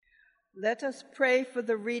Let us pray for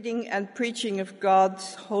the reading and preaching of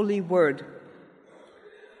God's holy word.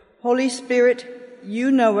 Holy Spirit,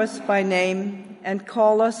 you know us by name and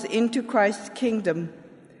call us into Christ's kingdom.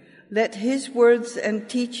 Let his words and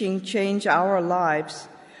teaching change our lives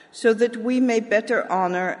so that we may better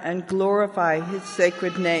honor and glorify his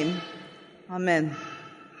sacred name. Amen.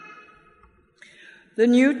 The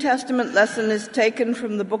New Testament lesson is taken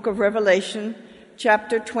from the book of Revelation,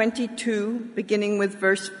 chapter 22, beginning with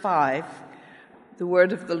verse 5, the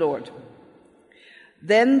word of the Lord.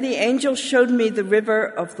 Then the angel showed me the river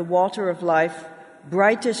of the water of life,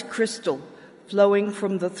 bright as crystal, flowing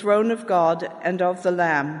from the throne of God and of the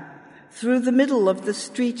Lamb, through the middle of the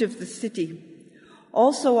street of the city.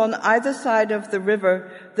 Also on either side of the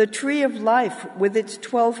river, the tree of life with its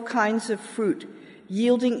 12 kinds of fruit,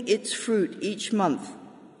 yielding its fruit each month.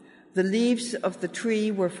 The leaves of the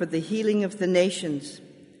tree were for the healing of the nations.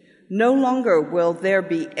 No longer will there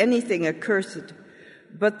be anything accursed,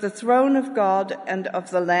 but the throne of God and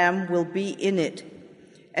of the Lamb will be in it,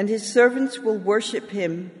 and his servants will worship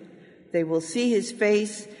him. They will see his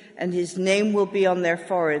face, and his name will be on their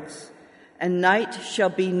foreheads, and night shall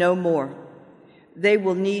be no more. They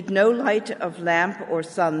will need no light of lamp or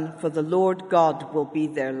sun, for the Lord God will be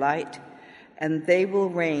their light, and they will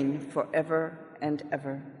reign forever and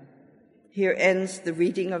ever. Here ends the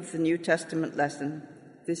reading of the New Testament lesson.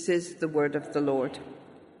 This is the word of the Lord.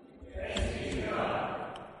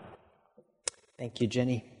 Thank you,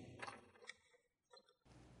 Jenny.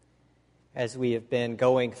 As we have been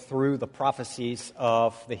going through the prophecies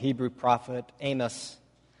of the Hebrew prophet Amos,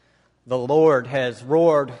 the Lord has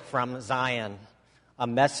roared from Zion a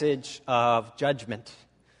message of judgment,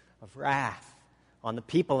 of wrath on the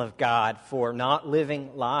people of God for not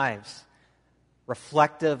living lives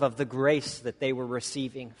reflective of the grace that they were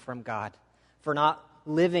receiving from God, for not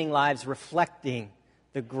living lives reflecting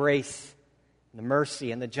the grace, the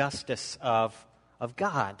mercy, and the justice of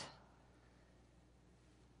God.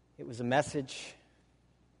 It was a message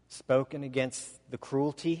spoken against the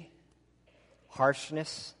cruelty,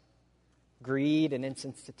 harshness, greed, and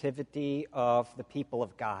insensitivity of the people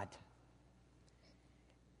of God.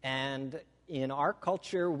 And in our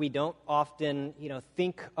culture, we don't often,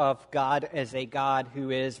 think of God as a God who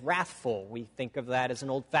is wrathful. We think of that as an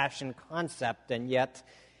old-fashioned concept, and yet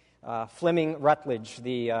Fleming Rutledge,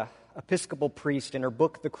 the Episcopal priest, in her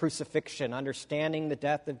book, The Crucifixion, Understanding the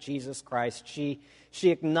Death of Jesus Christ, she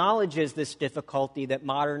acknowledges this difficulty that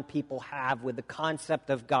modern people have with the concept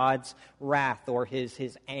of God's wrath or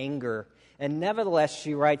his anger. And nevertheless,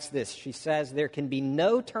 she writes this. She says, there can be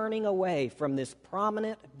no turning away from this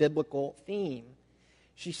prominent biblical theme.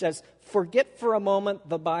 She says, forget for a moment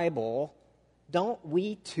the Bible. Don't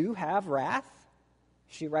we too have wrath?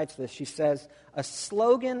 She writes this. She says, a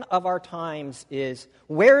slogan of our times is,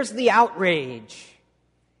 where's the outrage?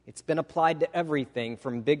 It's been applied to everything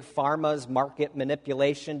from Big Pharma's market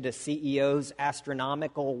manipulation to CEOs'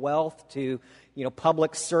 astronomical wealth to,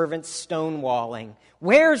 public servants stonewalling.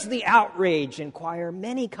 Where's the outrage? Inquire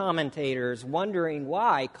many commentators, wondering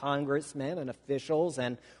why congressmen and officials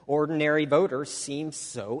and ordinary voters seem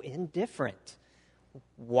so indifferent.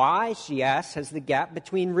 Why, she asks, has the gap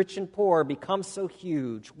between rich and poor become so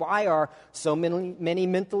huge? Why are so many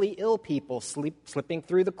mentally ill people slipping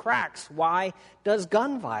through the cracks? Why does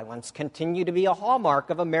gun violence continue to be a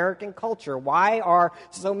hallmark of American culture? Why are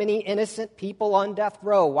so many innocent people on death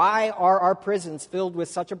row? Why are our prisons filled with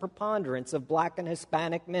such a preponderance of black and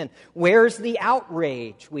Hispanic men? Where's the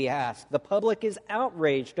outrage, we ask? The public is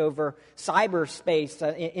outraged over cyberspace,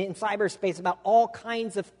 in cyberspace about all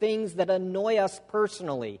kinds of things that annoy us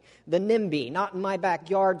personally. The NIMBY, not in my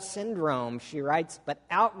backyard syndrome, she writes, but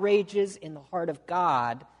outrages in the heart of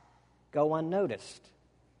God go unnoticed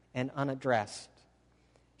and unaddressed.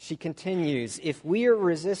 She continues, if we are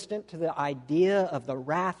resistant to the idea of the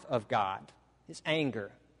wrath of God, his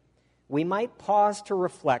anger, we might pause to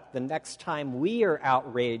reflect the next time we are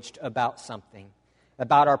outraged about something,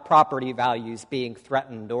 about our property values being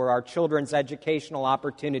threatened, or our children's educational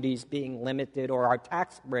opportunities being limited, or our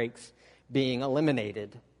tax breaks being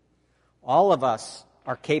eliminated. All of us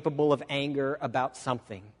are capable of anger about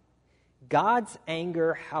something. God's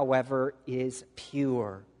anger, however, is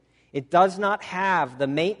pure. It does not have the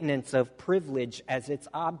maintenance of privilege as its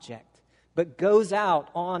object, but goes out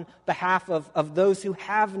on behalf of those who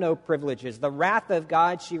have no privileges. The wrath of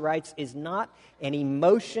God, she writes, is not an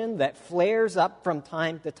emotion that flares up from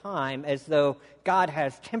time to time as though God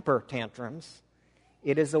has temper tantrums.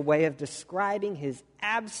 It is a way of describing his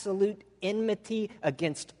absolute enmity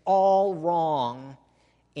against all wrong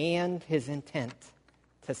and his intent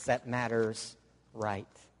to set matters right.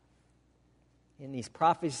 in these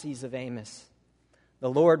prophecies of Amos. The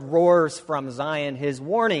Lord roars from Zion his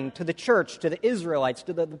warning to the church, to the Israelites,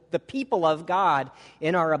 to the people of God.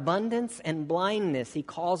 In our abundance and blindness, he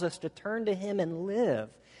calls us to turn to him and live,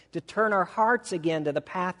 to turn our hearts again to the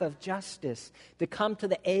path of justice, to come to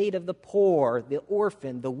the aid of the poor, the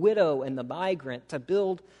orphan, the widow, and the migrant, to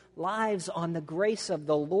build lives on the grace of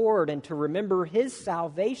the Lord and to remember his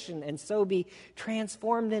salvation and so be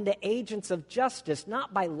transformed into agents of justice,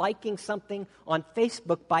 not by liking something on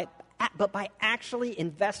Facebook, but by actually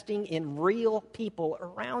investing in real people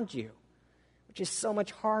around you, which is so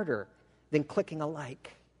much harder than clicking a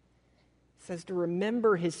like. It says to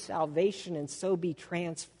remember his salvation and so be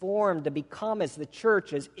transformed, to become as the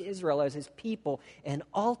church, as Israel, as his people, an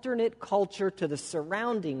alternate culture to the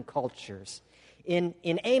surrounding cultures. In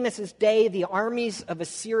Amos's day, the armies of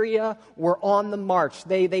Assyria were on the march.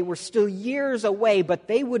 They were still years away, but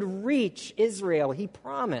they would reach Israel, he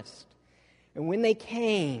promised. And when they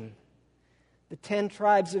came, the 10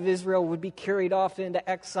 tribes of Israel would be carried off into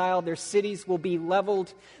exile. Their cities will be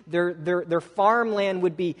leveled. Their farmland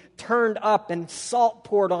would be turned up and salt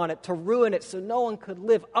poured on it to ruin it so no one could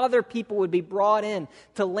live. Other people would be brought in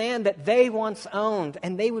to land that they once owned,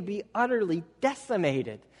 and they would be utterly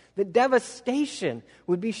decimated. The devastation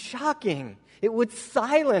would be shocking. It would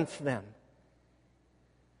silence them.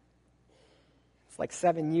 It's like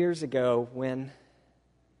 7 years ago when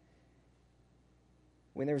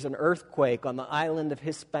there was an earthquake on the island of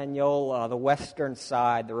Hispaniola, the western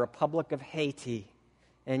side, the Republic of Haiti,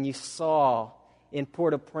 and you saw in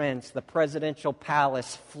Port-au-Prince the presidential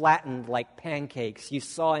palace flattened like pancakes. You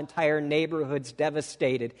saw entire neighborhoods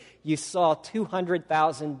devastated. You saw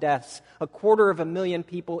 200,000 deaths, 250,000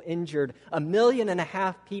 people injured, 1.5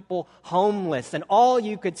 million people homeless, and all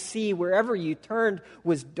you could see wherever you turned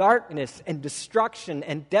was darkness and destruction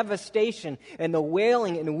and devastation and the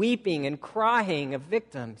wailing and weeping and crying of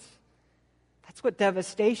victims. That's what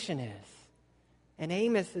devastation is. And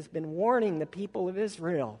Amos has been warning the people of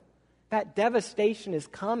Israel. That devastation is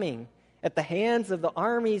coming at the hands of the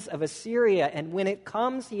armies of Assyria. And when it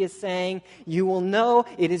comes, he is saying, you will know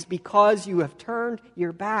it is because you have turned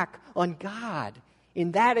your back on God.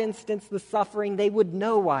 In that instance, the suffering, they would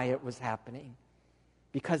know why it was happening.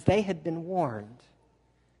 Because they had been warned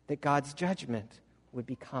that God's judgment would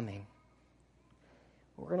be coming.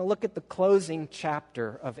 We're going to look at the closing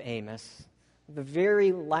chapter of Amos. The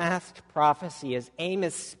very last prophecy as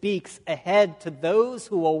Amos speaks ahead to those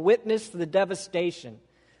who will witness the devastation,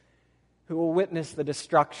 who will witness the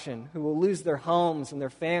destruction, who will lose their homes and their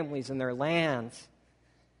families and their lands.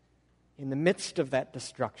 In the midst of that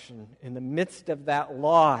destruction, in the midst of that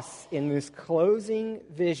loss, in this closing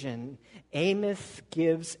vision, Amos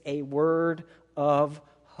gives a word of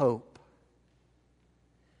hope.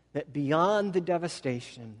 That beyond the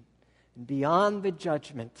devastation and beyond the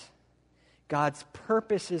judgment, God's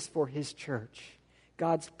purposes for his church,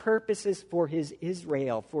 God's purposes for his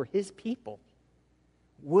Israel, for his people,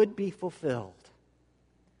 would be fulfilled.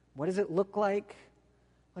 What does it look like?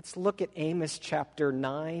 Let's look at Amos chapter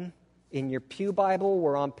 9. In your pew Bible,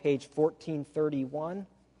 we're on page 1431.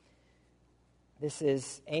 This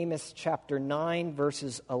is Amos chapter 9,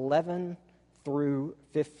 verses 11 through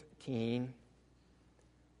 15.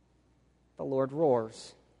 The Lord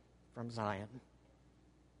roars from Zion.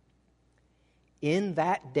 In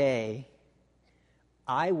that day,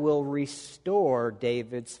 I will restore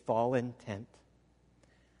David's fallen tent.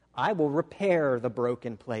 I will repair the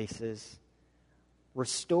broken places,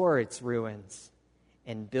 restore its ruins,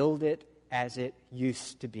 and build it as it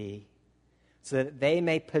used to be, so that they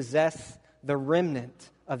may possess the remnant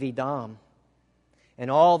of Edom. And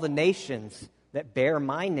all the nations that bear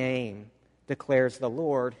my name, declares the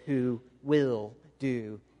Lord, who will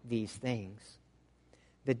do these things.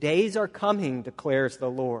 The days are coming, declares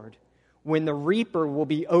the Lord, when the reaper will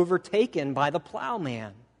be overtaken by the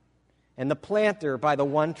plowman, and the planter by the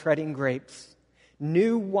one treading grapes.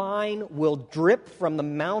 New wine will drip from the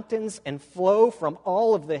mountains and flow from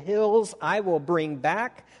all of the hills. I will bring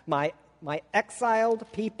back my exiled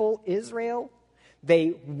people, Israel.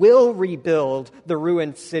 They will rebuild the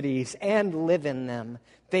ruined cities and live in them.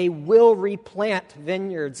 They will replant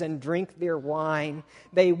vineyards and drink their wine.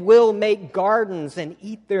 They will make gardens and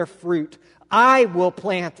eat their fruit. I will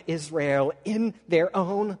plant Israel in their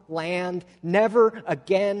own land, never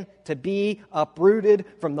again to be uprooted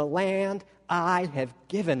from the land I have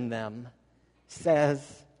given them,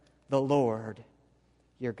 says the Lord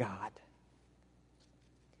your God.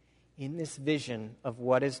 In this vision of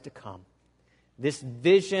what is to come, This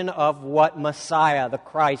vision of what Messiah, the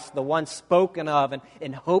Christ, the one spoken of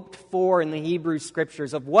and hoped for in the Hebrew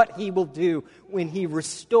Scriptures, of what he will do when he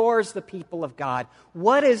restores the people of God.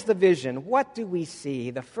 What is the vision? What do we see?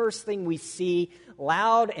 The first thing we see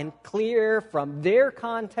loud and clear from their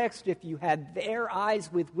context, if you had their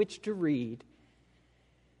eyes with which to read,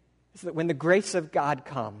 is that when the grace of God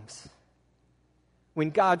comes,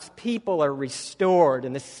 when God's people are restored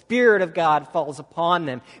and the Spirit of God falls upon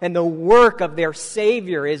them and the work of their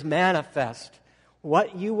Savior is manifest,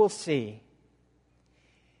 what you will see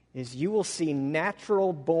is you will see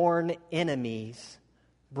natural-born enemies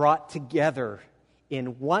brought together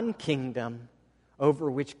in one kingdom over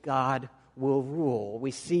which God will rule.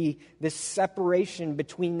 We see this separation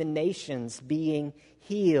between the nations being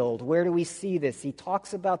healed. Where do we see this? He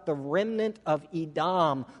talks about the remnant of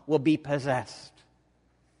Edom will be possessed.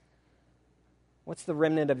 What's the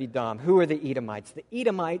remnant of Edom? Who are the Edomites? The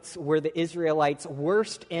Edomites were the Israelites'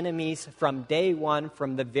 worst enemies from day one,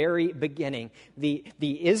 from the very beginning. The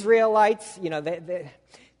Israelites,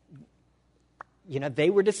 they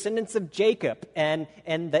were descendants of Jacob, and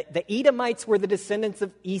the Edomites were the descendants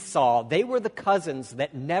of Esau. They were the cousins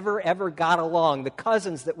that never, ever got along, the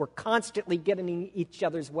cousins that were constantly getting in each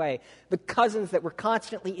other's way, the cousins that were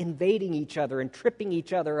constantly invading each other and tripping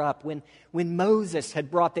each other up. When Moses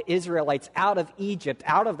had brought the Israelites out of Egypt,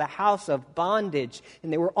 out of the house of bondage,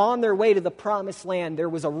 and they were on their way to the Promised Land, there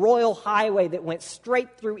was a royal highway that went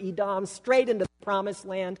straight through Edom, straight into the Promised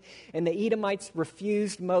Land, and the Edomites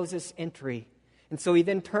refused Moses' entry. And so he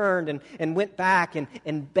then turned and went back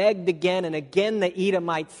and begged again, and again the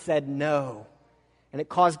Edomites said no. And it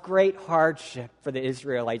caused great hardship for the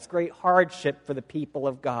Israelites, great hardship for the people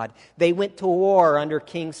of God. They went to war under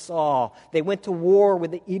King Saul. They went to war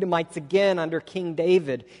with the Edomites again under King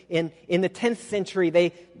David. In the 10th century,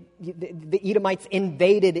 the Edomites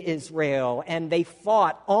invaded Israel, and they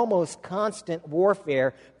fought almost constant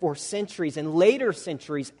warfare for centuries. And later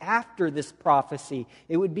centuries after this prophecy,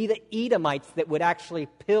 it would be the Edomites that would actually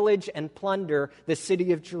pillage and plunder the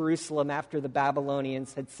city of Jerusalem after the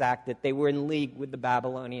Babylonians had sacked it. They were in league with the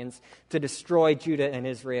Babylonians to destroy Judah and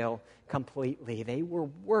Israel completely. They were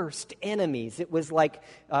worst enemies. It was like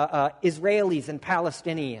Israelis and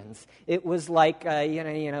Palestinians. It was like,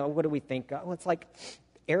 what do we think? It's like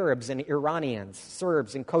Arabs and Iranians,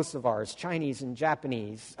 Serbs and Kosovars, Chinese and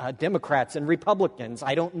Japanese, Democrats and Republicans.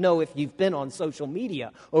 I don't know if you've been on social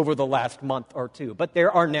media over the last month or two, but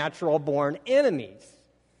there are natural-born enemies.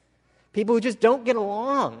 People who just don't get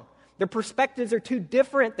along. Their perspectives are too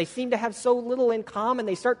different. They seem to have so little in common.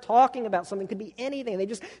 They start talking about something. It could be anything. They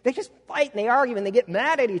just fight and they argue and they get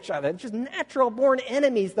mad at each other. It's just natural-born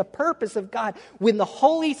enemies. The purpose of God, when the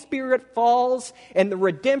Holy Spirit falls and the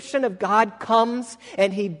redemption of God comes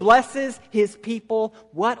and He blesses His people,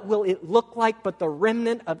 what will it look like? But the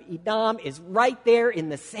remnant of Edom is right there in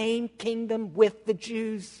the same kingdom with the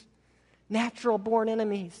Jews. Natural-born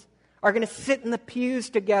enemies are going to sit in the pews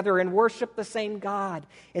together and worship the same God.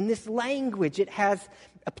 In this language, it has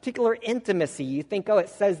a particular intimacy. You think, it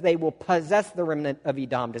says they will possess the remnant of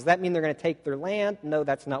Edom. Does that mean they're going to take their land? No,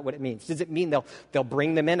 that's not what it means. Does it mean they'll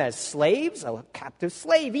bring them in as slaves, a captive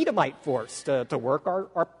slave Edomite force to work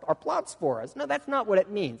our plots for us? No, that's not what it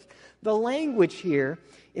means. The language here,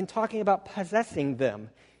 in talking about possessing them,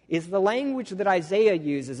 is the language that Isaiah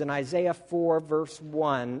uses in Isaiah 4, verse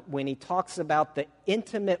 1, when he talks about the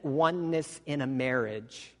intimate oneness in a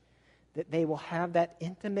marriage, that they will have that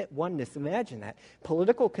intimate oneness. Imagine that.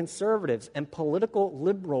 Political conservatives and political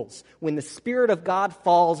liberals, when the Spirit of God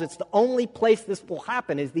falls, it's the only place this will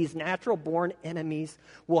happen, is these natural-born enemies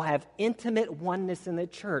will have intimate oneness in the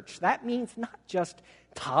church. That means not just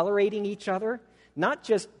tolerating each other, not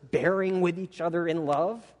just bearing with each other in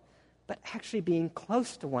love, but actually being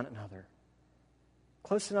close to one another,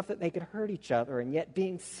 close enough that they could hurt each other, and yet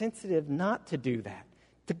being sensitive not to do that,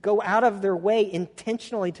 to go out of their way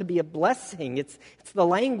intentionally to be a blessing. It's the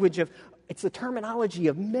language of, it's the terminology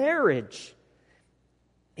of marriage.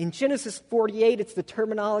 In Genesis 48, it's the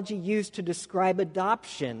terminology used to describe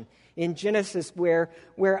adoption. In Genesis, where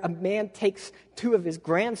a man takes two of his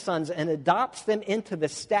grandsons and adopts them into the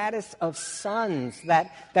status of sons,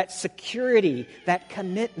 that security, that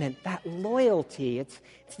commitment, that loyalty. It's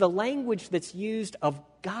the language that's used of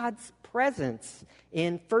God's presence.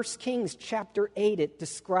 In 1 Kings chapter 8, it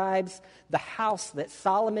describes the house that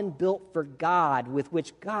Solomon built for God, with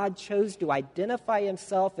which God chose to identify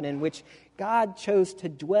Himself and in which God chose to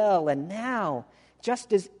dwell. And now,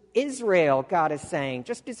 just as Israel, God is saying,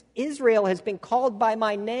 just as Israel has been called by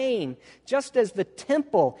my name, just as the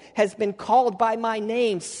temple has been called by my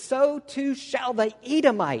name, so too shall the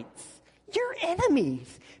Edomites, your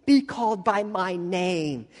enemies, be called by my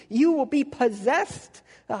name. You will be possessed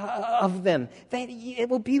of them. It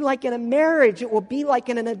will be like in a marriage. It will be like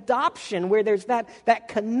in an adoption where there's that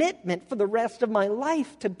commitment for the rest of my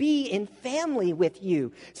life to be in family with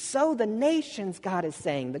you. So the nations, God is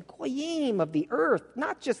saying, the goyim of the earth,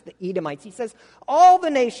 not just the Edomites. He says, all the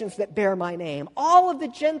nations that bear my name, all of the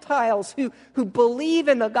Gentiles who believe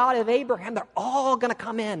in the God of Abraham, they're all going to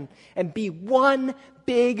come in and be one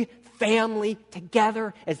big family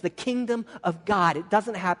together as the kingdom of God. It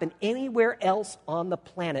doesn't happen anywhere else on the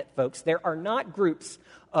planet, folks. There are not groups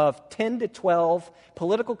of 10 to 12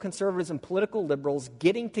 political conservatives and political liberals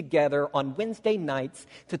getting together on Wednesday nights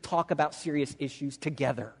to talk about serious issues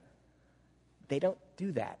together. They don't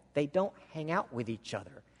do that. They don't hang out with each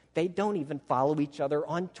other. They don't even follow each other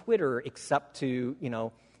on Twitter except to,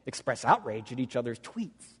 express outrage at each other's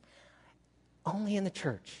tweets. Only in the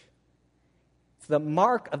church. The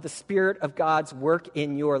mark of the Spirit of God's work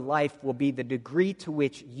in your life will be the degree to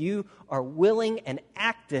which you are willing and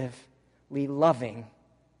actively loving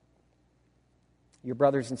your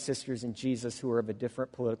brothers and sisters in Jesus who are of a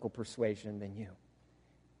different political persuasion than you.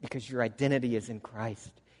 Because your identity is in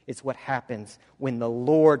Christ. It's what happens when the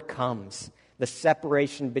Lord comes. The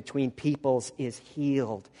separation between peoples is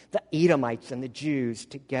healed. The Edomites and the Jews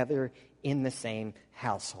together in the same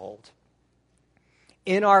household.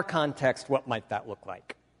 In our context, what might that look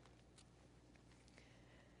like?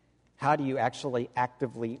 How do you actually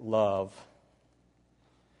actively love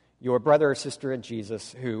your brother or sister in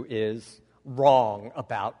Jesus who is wrong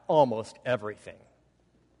about almost everything?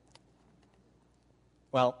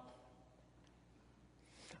 Well,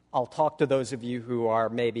 I'll talk to those of you who are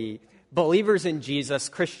maybe believers in Jesus,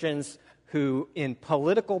 Christians who in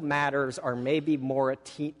political matters are maybe more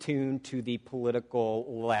attuned to the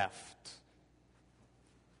political left.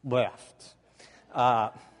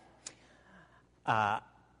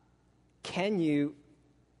 Can you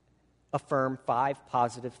affirm 5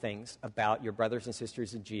 positive things about your brothers and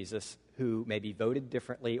sisters in Jesus who maybe voted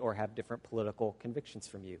differently or have different political convictions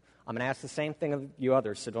from you? I'm going to ask the same thing of you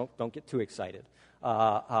others, so don't get too excited.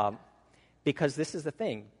 Because this is the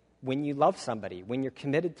thing. When you love somebody, when you're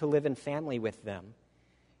committed to live in family with them,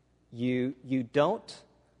 you don't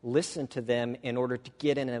listen to them in order to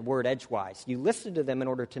get in a word edgewise. You listen to them in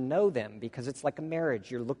order to know them because it's like a marriage.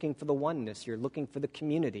 You're looking for the oneness. You're looking for the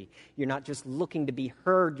community. You're not just looking to be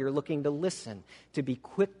heard. You're looking to listen, to be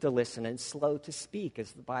quick to listen and slow to speak,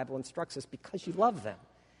 as the Bible instructs us, because you love them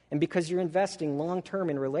and because you're investing long-term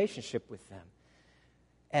in relationship with them.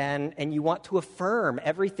 And you want to affirm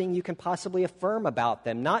everything you can possibly affirm about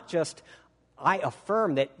them, not just, I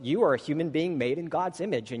affirm that you are a human being made in God's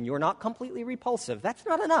image and you're not completely repulsive. That's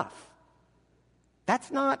not enough.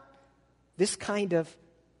 That's not this kind of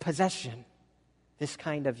possession, this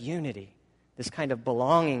kind of unity, this kind of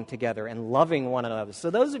belonging together and loving one another.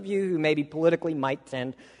 So those of you who maybe politically might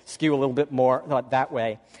tend to skew a little bit more that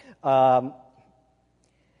way,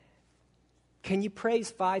 can you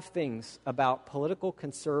praise 5 things about political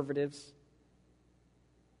conservatives?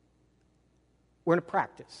 We're going to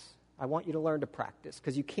practice. I want you to learn to practice,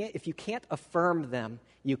 because if you can't affirm them,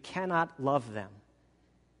 you cannot love them.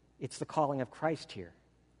 It's the calling of Christ here.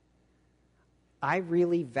 I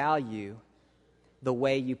really value the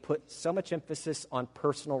way you put so much emphasis on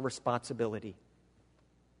personal responsibility.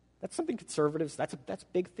 That's something conservatives, that's a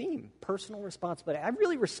big theme, personal responsibility. I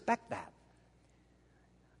really respect that.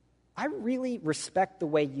 I really respect the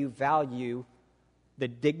way you value the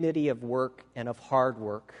dignity of work and of hard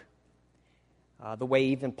work. The way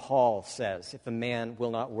even Paul says, if a man will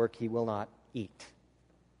not work, he will not eat.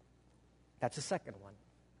 That's the second one.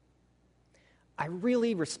 I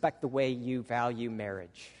really respect the way you value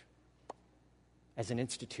marriage as an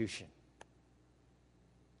institution.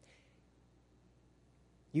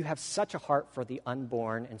 You have such a heart for the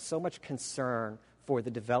unborn and so much concern for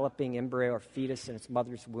the developing embryo or fetus in its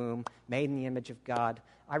mother's womb, made in the image of God.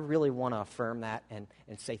 I really want to affirm that and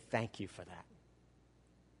say thank you for that.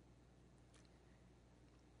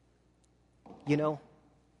 You know,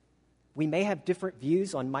 we may have different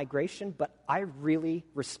views on migration, but I really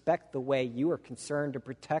respect the way you are concerned to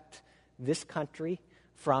protect this country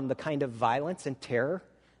from the kind of violence and terror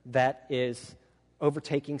that is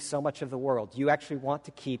overtaking so much of the world. You actually want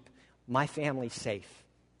to keep my family safe.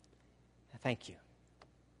 Thank you.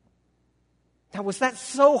 Now, was that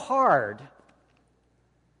so hard?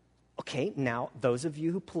 Okay, now, those of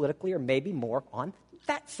you who politically are maybe more on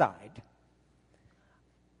that side,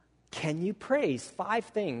 can you praise 5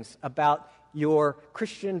 things about your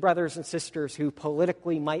Christian brothers and sisters who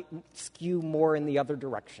politically might skew more in the other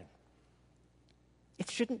direction? It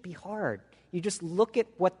shouldn't be hard. You just look at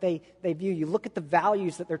what they view. You look at the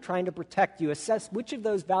values that they're trying to protect. You assess which of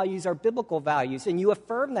those values are biblical values, and you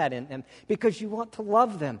affirm that in them because you want to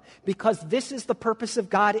love them. Because this is the purpose of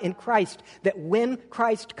God in Christ, that when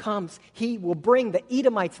Christ comes, he will bring the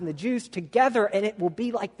Edomites and the Jews together, and it will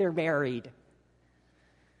be like they're married.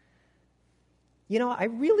 You know, I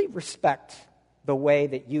really respect the way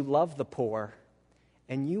that you love the poor,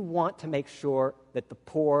 and you want to make sure that the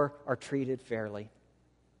poor are treated fairly.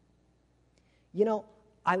 You know,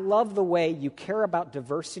 I love the way you care about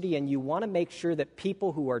diversity and you want to make sure that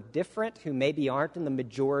people who are different, who maybe aren't in the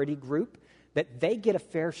majority group, that they get a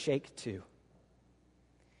fair shake too.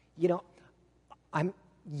 You know,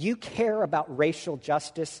 you care about racial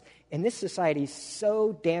justice, and this society is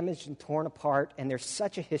so damaged and torn apart, and there's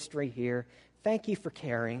such a history here. Thank you for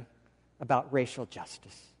caring about racial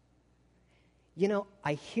justice. You know,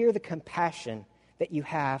 I hear the compassion that you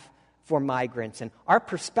have for migrants, and our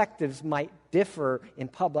perspectives might differ in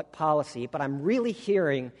public policy, but I'm really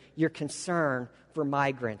hearing your concern for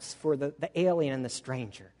migrants, for the alien and the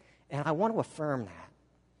stranger, and I want to affirm that.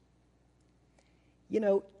 You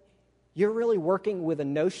know, you're really working with a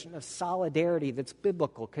notion of solidarity that's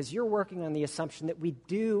biblical, because you're working on the assumption that we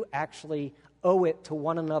do actually owe it to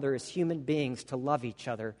one another as human beings to love each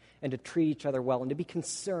other and to treat each other well and to be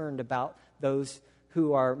concerned about those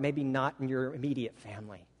who are maybe not in your immediate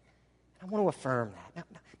family. I want to affirm that.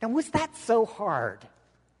 Now, was that so hard?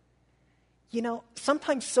 You know,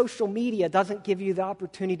 sometimes social media doesn't give you the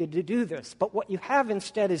opportunity to do this, but what you have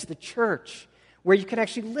instead is the church, where you can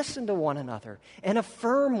actually listen to one another and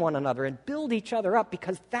affirm one another and build each other up,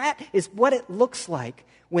 because that is what it looks like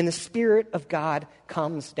when the Spirit of God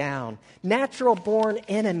comes down. Natural-born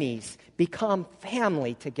enemies become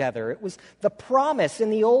family together. It was the promise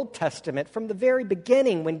in the Old Testament from the very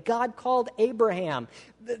beginning when God called Abraham,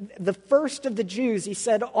 the first of the Jews. He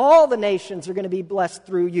said, all the nations are going to be blessed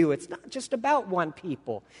through you. It's not just about one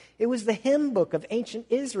people. It was the hymn book of ancient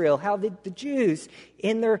Israel, how the Jews,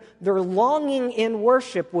 in their longing in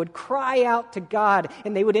worship, would cry out to God,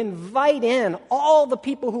 and they would invite in all the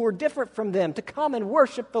people who were different from them to come and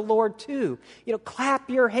worship the Lord too. You know,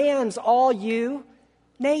 clap your hands, all you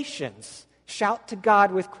nations. Shout to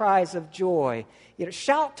God with cries of joy. You know,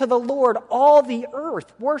 shout to the Lord, all the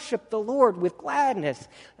earth. Worship the Lord with gladness.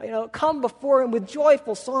 You know, come before him with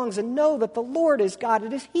joyful songs and know that the Lord is God.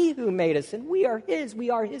 It is he who made us, and we are his.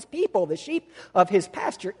 We are his people, the sheep of his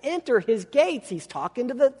pasture. Enter his gates. He's talking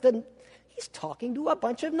to he's talking to a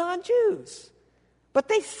bunch of non-Jews. But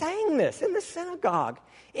they sang this in the synagogue.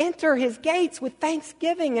 Enter his gates with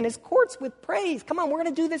thanksgiving and his courts with praise. Come on, we're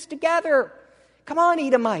going to do this together. Come on,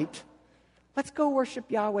 Edomite. Let's go worship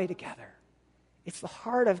Yahweh together. It's the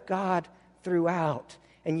heart of God throughout.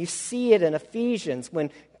 And you see it in Ephesians when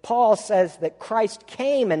Paul says that Christ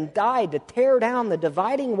came and died to tear down the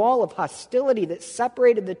dividing wall of hostility that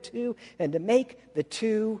separated the two and to make the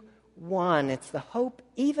two one. It's the hope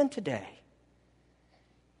even today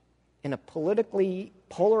in a politically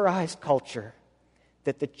polarized culture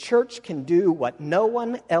that the church can do what no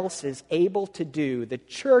one else is able to do. The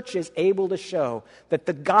church is able to show that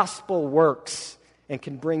the gospel works and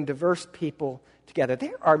can bring diverse people together.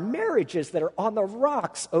 There are marriages that are on the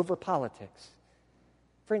rocks over politics.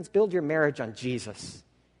 Friends, build your marriage on Jesus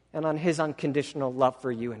and on his unconditional love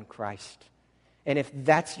for you in Christ. And if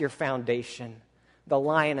that's your foundation, the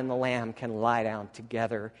lion and the lamb can lie down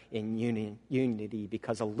together in unity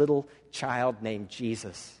because a little child named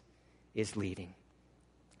Jesus is leading.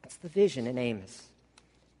 That's the vision in Amos,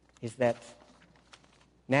 is that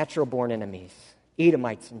natural-born enemies,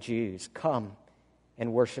 Edomites and Jews, come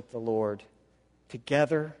and worship the Lord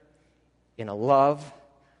together in a love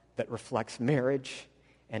that reflects marriage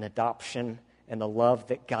and adoption and the love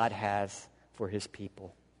that God has for his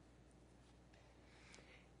people.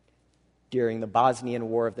 During the Bosnian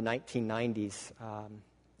War of the 1990s,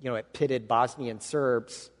 it pitted Bosnian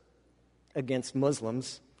Serbs against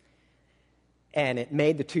Muslims, and it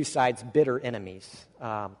made the two sides bitter enemies.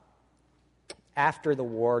 After the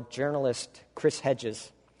war, journalist Chris Hedges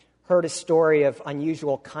heard a story of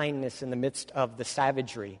unusual kindness in the midst of the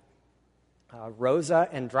savagery. Rosa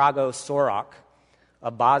and Drago Sorak, a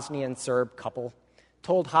Bosnian Serb couple,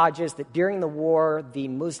 told Hodges that during the war, the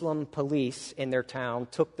Muslim police in their town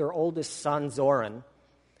took their oldest son, Zoran.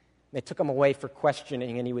 They took him away for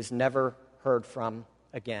questioning, and he was never heard from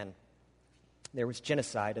again. There was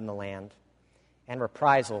genocide in the land and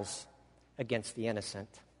reprisals against the innocent.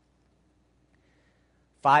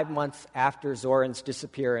 5 months after Zoran's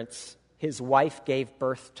disappearance, his wife gave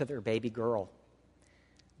birth to their baby girl,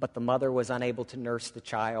 but the mother was unable to nurse the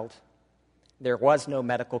child. There was no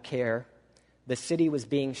medical care. The city was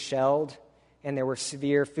being shelled, and there were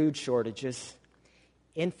severe food shortages.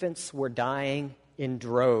 Infants were dying in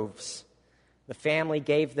droves. The family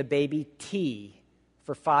gave the baby tea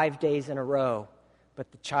for 5 days in a row,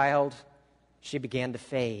 but the child, she began to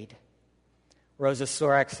fade. Rosa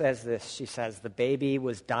Sorek says this. She says, the baby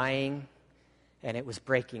was dying, and it was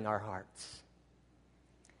breaking our hearts.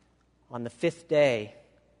 On the 5th day,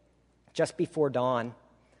 just before dawn,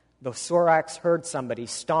 the Soraks heard somebody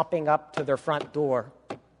stomping up to their front door.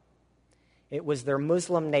 It was their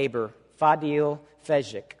Muslim neighbor, Fadil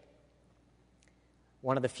Fejik,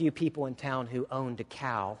 one of the few people in town who owned a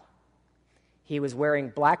cow. He was wearing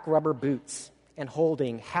black rubber boots and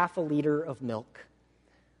holding half a liter of milk.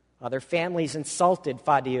 Other families insulted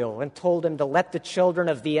Fadil and told him to let the children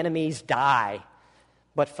of the enemies die.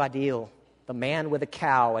 But Fadil, the man with a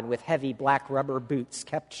cow and with heavy black rubber boots,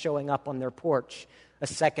 kept showing up on their porch a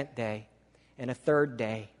second day and a third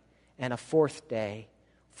day and a fourth day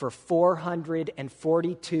for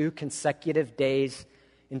 442 consecutive days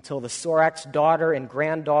until the Sorak's daughter and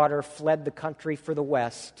granddaughter fled the country for the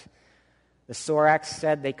West. The Soraks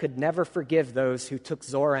said they could never forgive those who took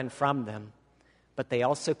Zoran from them, but they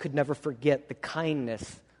also could never forget the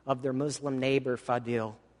kindness of their Muslim neighbor,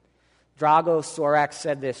 Fadil. Drago Sorak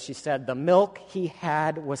said this. She said, the milk he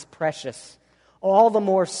had was precious, all the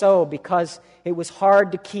more so because it was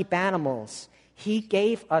hard to keep animals. He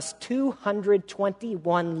gave us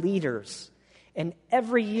 221 liters, and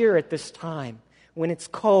every year at this time, when it's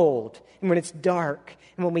cold and when it's dark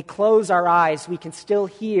and when we close our eyes, we can still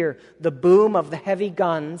hear the boom of the heavy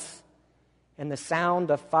guns and the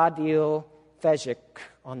sound of Fadil Fejik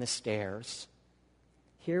on the stairs.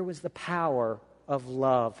 Here was the power of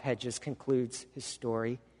love, Hedges concludes his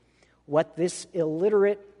story. What this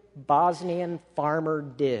illiterate Bosnian farmer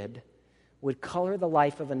did would color the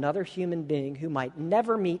life of another human being who might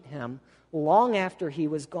never meet him long after he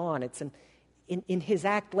was gone. It's in his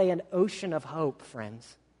act lay an ocean of hope,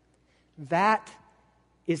 friends. That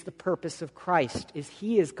is the purpose of Christ, is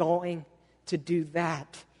he is going to do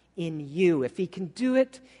that in you. If he can do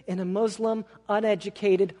it in a Muslim,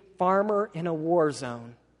 uneducated farmer in a war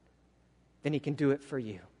zone, then he can do it for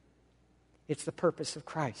you. It's the purpose of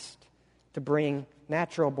Christ, to bring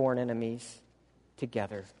natural-born enemies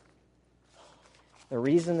together. The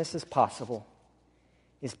reason this is possible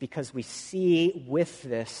is because we see with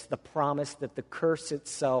this the promise that the curse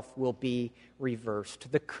itself will be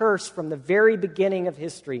reversed. The curse from the very beginning of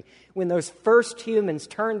history, when those first humans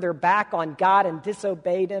turned their back on God and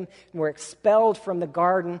disobeyed him and were expelled from the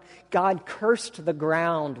garden, God cursed the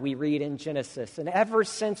ground, we read in Genesis. And ever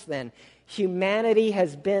since then, humanity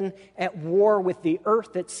has been at war with the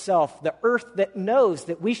earth itself, the earth that knows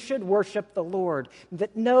that we should worship the Lord,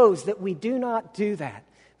 that knows that we do not do that.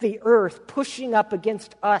 The earth pushing up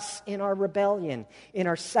against us in our rebellion, in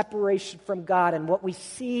our separation from God. And what we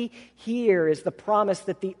see here is the promise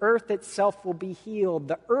that the earth itself will be healed.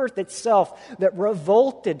 The earth itself that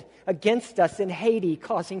revolted against us in Haiti,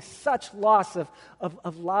 causing such loss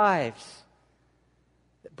of lives,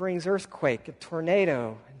 that brings earthquake, a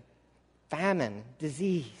tornado, famine,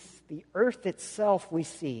 disease. The earth itself we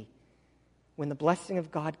see when the blessing of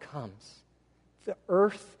God comes. The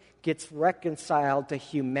earth gets reconciled to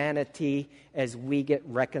humanity as we get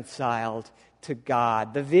reconciled to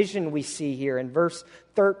God. The vision we see here in verse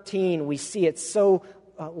 13, we see it so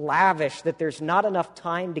lavish that there's not enough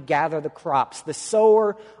time to gather the crops. The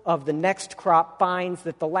sower of the next crop finds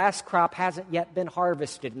that the last crop hasn't yet been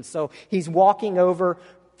harvested, and so he's walking over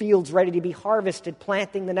fields ready to be harvested,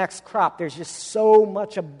 planting the next crop. There's just so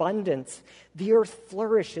much abundance. The earth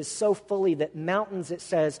flourishes so fully that mountains, it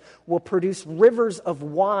says, will produce rivers of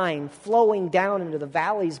wine flowing down into the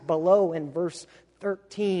valleys below in verse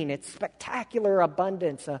 13. It's spectacular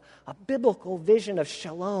abundance, a biblical vision of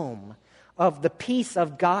shalom, of the peace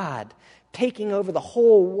of God taking over the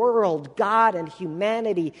whole world, God and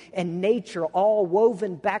humanity and nature all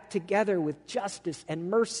woven back together with justice and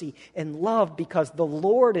mercy and love, because the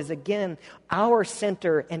Lord is again our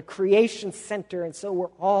center and creation center, and so we're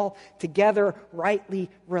all together rightly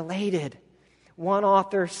related. One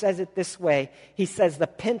author says it this way. He says, the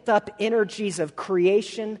pent-up energies of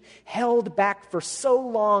creation held back for so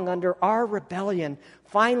long under our rebellion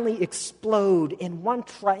finally explode in one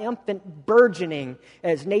triumphant burgeoning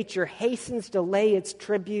as nature hastens to lay its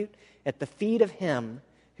tribute at the feet of him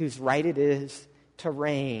whose right it is to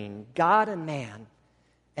reign. God and man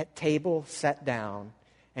at table set down,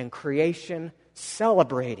 and creation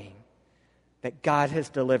celebrating that God has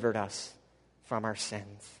delivered us from our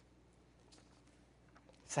sins.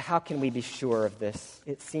 So how can we be sure of this?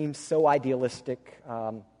 It seems so idealistic.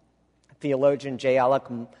 Theologian J. Alec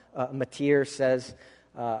Matier says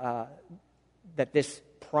that this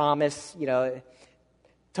promise,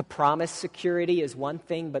 to promise security is one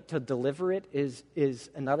thing, but to deliver it is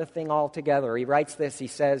another thing altogether. He writes this, he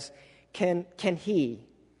says, can he,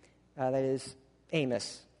 that is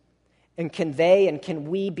Amos, and can they and can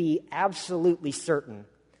we be absolutely certain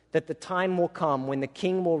that the time will come when the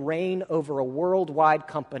king will reign over a worldwide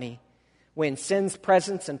company, when sin's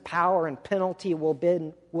presence and power and penalty will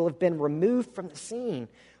have been removed from the scene,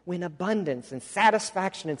 when abundance and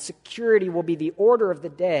satisfaction and security will be the order of the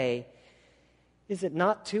day? Is it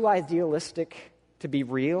not too idealistic to be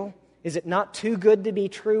real? Is it not too good to be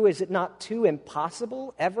true? Is it not too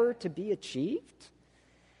impossible ever to be achieved?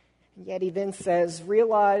 And yet he then says,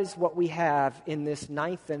 realize what we have in this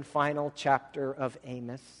 9th and final chapter of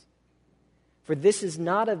Amos. For this is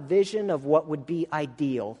not a vision of what would be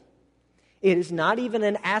ideal. It is not even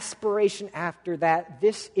an aspiration after that.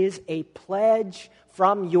 This is a pledge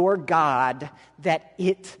from your God that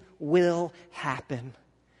it will happen.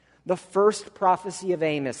 The first prophecy of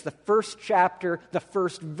Amos, the first chapter, the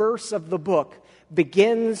first verse of the book,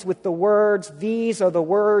 begins with the words, "These are the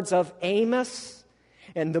words of Amos."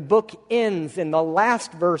 And the book ends in the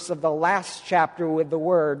last verse of the last chapter with the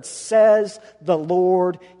words, "Says the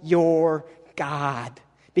Lord your God."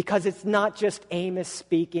 Because it's not just Amos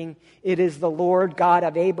speaking, it is the Lord God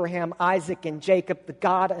of Abraham, Isaac, and Jacob, the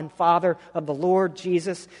God and Father of the Lord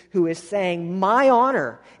Jesus, who is saying, my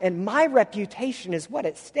honor and my reputation is what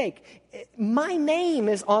at stake. My name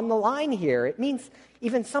is on the line here. It means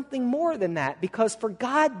even something more than that, because for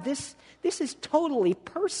God, this is totally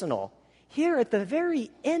personal. Here at the very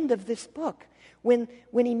end of this book, when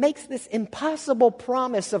he makes this impossible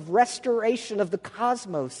promise of restoration of the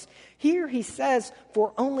cosmos, here he says,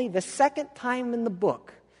 for only the second time in the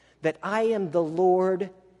book, that I am the Lord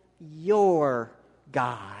your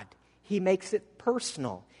God. He makes it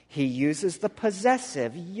personal. He uses the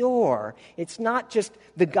possessive, your. It's not just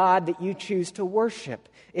the God that you choose to worship.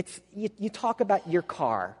 You talk about your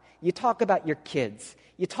car. You talk about your kids.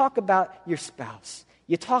 You talk about your spouse.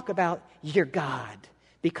 You talk about your God.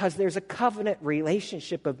 Because there's a covenant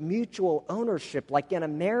relationship of mutual ownership, like in a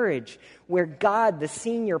marriage, where God, the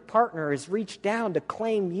senior partner, has reached down to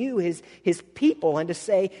claim you, his people, and to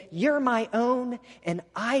say, you're my own, and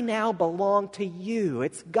I now belong to you.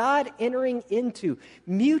 It's God entering into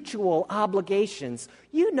mutual obligations.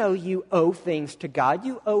 You know you owe things to God.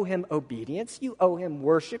 You owe him obedience. You owe him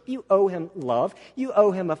worship. You owe him love. You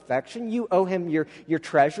owe him affection. You owe him your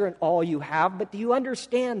treasure and all you have. But do you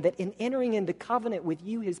understand that in entering into covenant with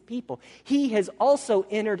you, his people, he has also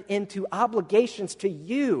entered into obligations to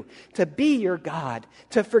you to be your God,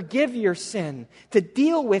 to forgive your sin, to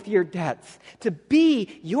deal with your debts, to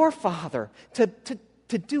be your father, to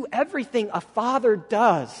do everything a father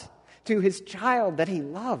does to his child that he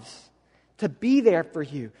loves, to be there for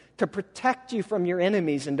you, to protect you from your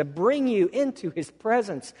enemies, and to bring you into his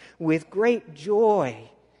presence with great joy.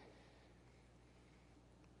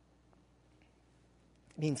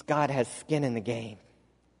 It means God has skin in the game.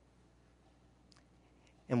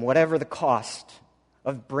 And whatever the cost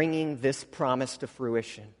of bringing this promise to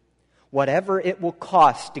fruition, whatever it will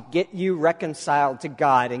cost to get you reconciled to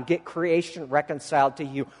God and get creation reconciled to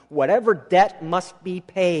you, whatever debt must be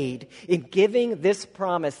paid in giving this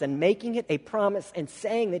promise and making it a promise and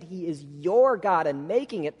saying that he is your God and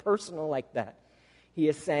making it personal like that, he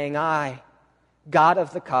is saying, I, God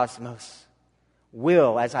of the cosmos,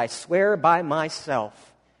 will, as I swear by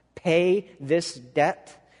myself, pay this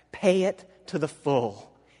debt, pay it to the full,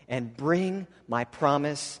 and bring my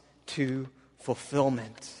promise to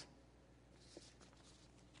fulfillment.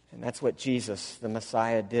 And that's what Jesus, the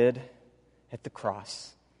Messiah, did at the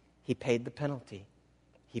cross. He paid the penalty.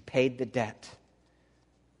 He paid the debt.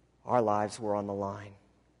 Our lives were on the line.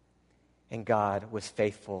 And God was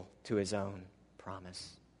faithful to his own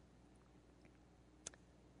promise.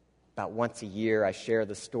 About once a year, I share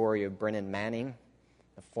the story of Brennan Manning,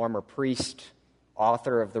 a former priest,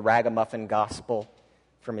 author of the Ragamuffin Gospel,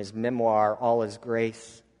 from his memoir, All Is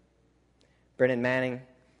Grace. Brennan Manning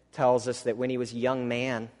tells us that when he was a young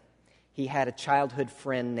man, he had a childhood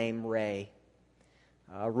friend named Ray.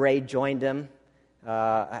 Ray joined him.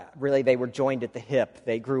 Really, they were joined at the hip.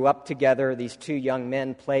 They grew up together. These two young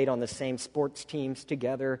men played on the same sports teams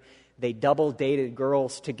together. They double-dated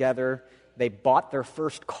girls together. They bought their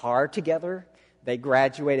first car together. They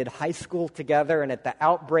graduated high school together. And at the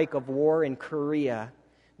outbreak of war in Korea,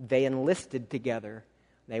 they enlisted together.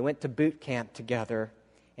 They went to boot camp together,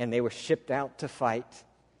 and they were shipped out to fight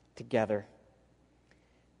together.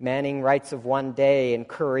 Manning writes of one day in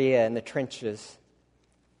Korea in the trenches.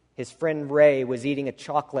 His friend Ray was eating a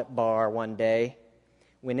chocolate bar one day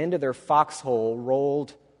when into their foxhole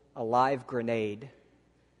rolled a live grenade.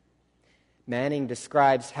 Manning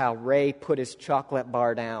describes how Ray put his chocolate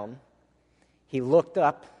bar down. He looked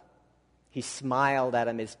up, he smiled at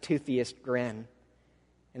him, his toothiest grin,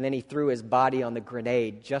 and then he threw his body on the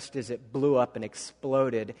grenade just as it blew up and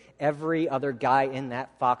exploded. Every other guy in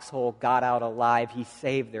that foxhole got out alive. He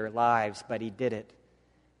saved their lives, but he did it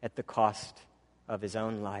at the cost of his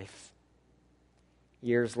own life.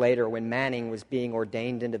 Years later, when Manning was being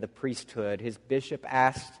ordained into the priesthood, his bishop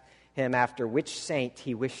asked him after which saint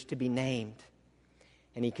he wished to be named.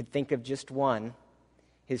 And he could think of just one,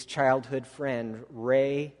 his childhood friend,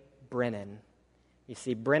 Ray Brennan. You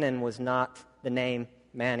see, Brennan was not the name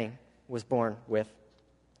Manning was born with.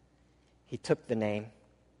 He took the name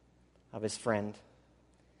of his friend.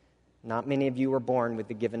 Not many of you were born with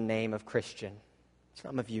the given name of Christian.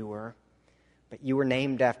 Some of you were. But you were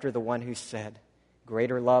named after the one who said,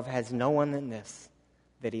 "Greater love has no one than this,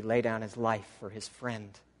 that he lay down his life for his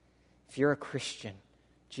friend." If you're a Christian,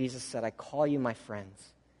 Jesus said, "I call you my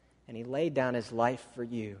friends." And he laid down his life for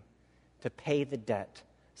you to pay the debt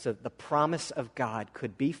so that the promise of God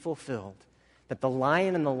could be fulfilled, that the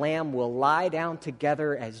lion and the lamb will lie down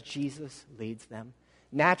together as Jesus leads them.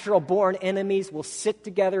 Natural-born enemies will sit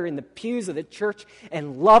together in the pews of the church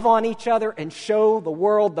and love on each other and show the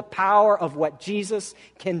world the power of what Jesus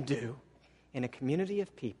can do in a community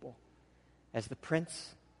of people as the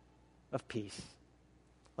Prince of Peace.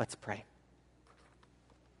 Let's pray.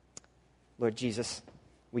 Lord Jesus,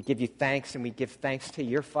 we give you thanks, and we give thanks to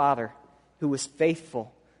your Father who was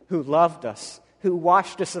faithful, who loved us, who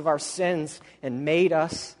washed us of our sins and made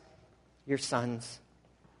us your sons,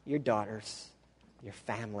 your daughters, your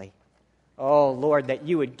family. Oh, Lord, that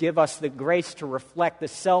you would give us the grace to reflect the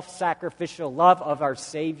self-sacrificial love of our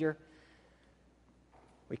Savior.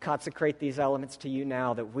 We consecrate these elements to you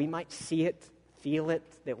now that we might see it, feel it,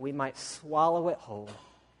 that we might swallow it whole.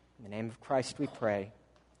 In the name of Christ we pray.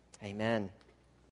 Amen.